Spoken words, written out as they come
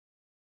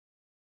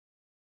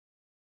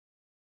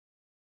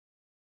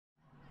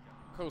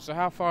Cool. So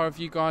how far have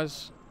you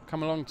guys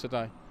come along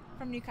today?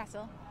 From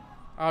Newcastle.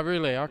 Oh,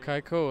 really?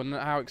 Okay, cool. And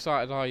how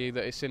excited are you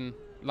that it's in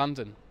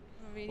London?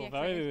 We're really Well,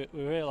 excited.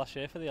 we were here last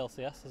year for the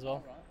LCS as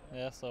well.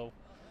 Yeah, so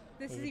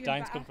This is we were even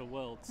dying to better. come for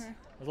Worlds.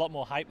 There's a lot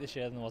more hype this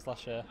year than there was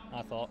last year,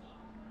 I thought.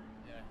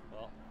 Yeah.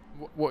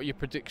 Well, What are your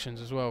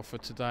predictions as well for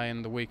today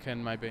and the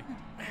weekend, maybe?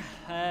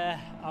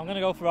 I'm going to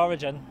go for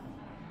Origin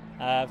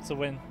to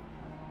win.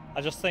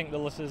 I just think the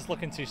list is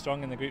looking too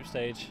strong in the group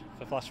stage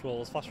for Flash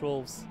Wolves. Flash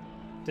Wolves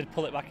did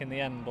pull it back in the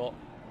end, but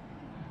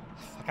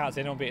I can't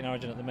see anyone beating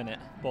Origin at the minute.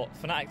 But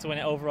Fnatic to win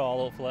it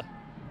overall, hopefully.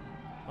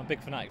 I'm a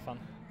big Fnatic fan.